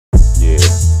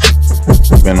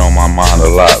It's been on my mind a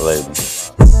lot lately.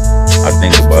 I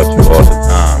think about you all the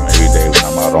time, every day when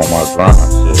I'm out on my grind,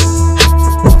 shit.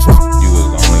 You was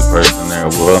the only person there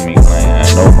with me when I ain't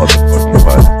had no motherfucking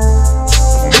body.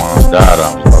 When mom died,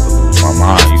 I was about to lose my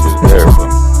mind. You was there for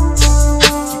me.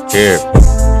 You cared for me,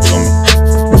 you feel me?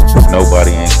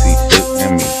 Nobody ain't see shit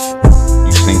in me.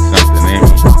 You seen something in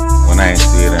me when I ain't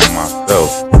see it in myself.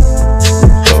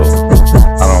 So,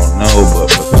 I don't know, but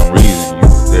for some reason you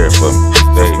was there for me to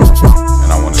save me. And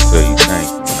I want to tell you thank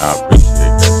you, and I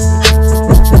appreciate that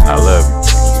shit. And I love you,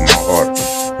 from my heart.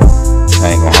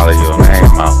 I ain't gonna holler your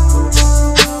name out, but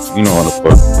you know what the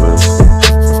fuck it was.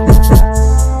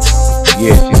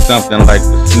 Yeah, she's something like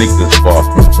the Snickers bar.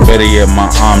 Better yet,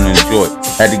 my arm and joy.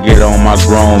 Had to get on my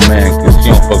grown man, cause she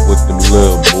don't fuck with them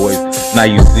little boys. Now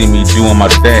you see me doing my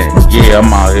thing. Yeah,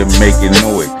 I'm out here making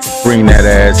noise. Bring that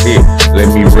ass here,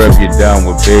 let me rub you down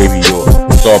with baby oil.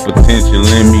 Saw potential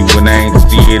in me when I ain't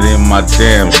see it in my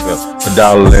damn self. $1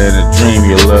 and a dream,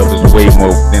 your love is way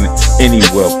more than any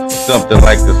wealth. Something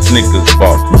like the Snickers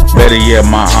bar. Better yet,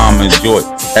 my arm and joy.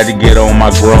 Had to get on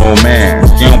my grown man.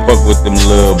 She don't fuck with them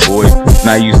little boys.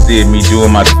 Now you see me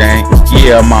doing my thing.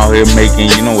 Yeah, I'm out here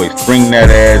making noise. Bring that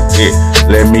ass here,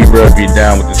 let me rub you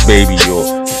down with this baby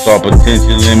oil. Saw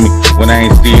potential in me when I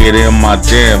ain't see it in my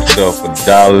damn self. $1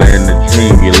 and a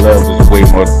dream, your love is way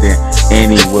more than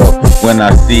any wealth. When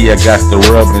I see I got to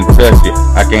rub and touch it,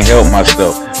 I can't help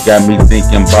myself. Got me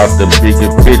thinking about the bigger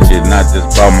picture, not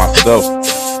just about myself.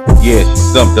 Yeah,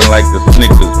 she's something like the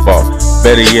Snickers bar.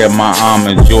 Better yet, my arm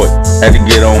and joy. Had to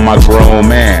get on my grown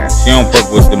man. She don't fuck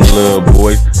with them little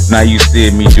boys. Now you see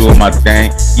me doing my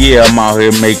thing. Yeah, I'm out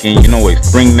here making noise.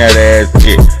 Bring that ass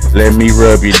here, let me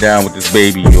rub you down with this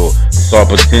baby oil. Saw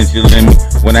potential in me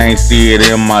when I ain't see it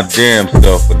in my damn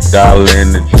self. $1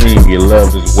 and a dream, your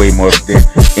love is way more than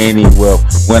any wealth.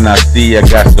 When I see I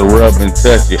got to rub and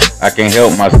touch it, I can't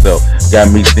help myself.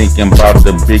 Got me thinking about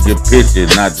the bigger picture,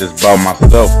 not just about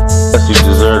myself. You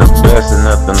deserve the best and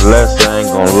nothing less, I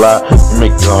ain't gon' lie. You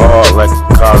make it hard like a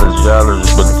college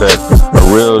eligible test. A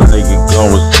real nigga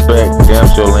gon' respect, damn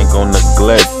sure ain't gon'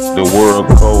 neglect. The world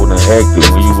cold and hectic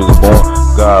when you was born,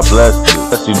 God bless you.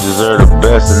 You deserve the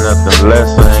best and nothing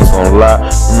less, I ain't gon' lie.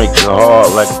 You make it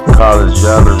hard like a college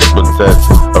eligible test.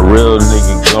 A real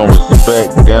nigga gon'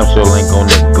 respect, damn sure ain't gon'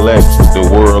 neglect. The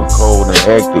world cold and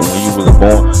hectic when you was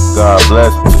born, God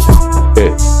bless you.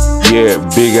 Yeah,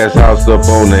 big ass house up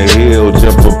on the hill,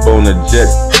 jump up on the jet,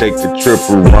 take the trip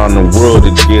around the world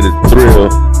to get a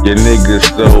thrill. Your niggas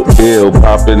so ill,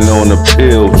 popping on a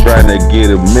pill, trying to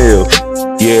get a meal.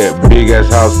 Yeah, big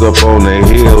ass house up on the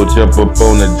hill, jump up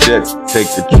on the jet, take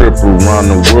the trip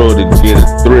around the world to get a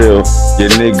thrill.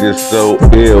 Your niggas so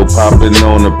ill, popping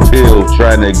on a pill,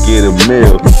 trying to get a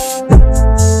meal.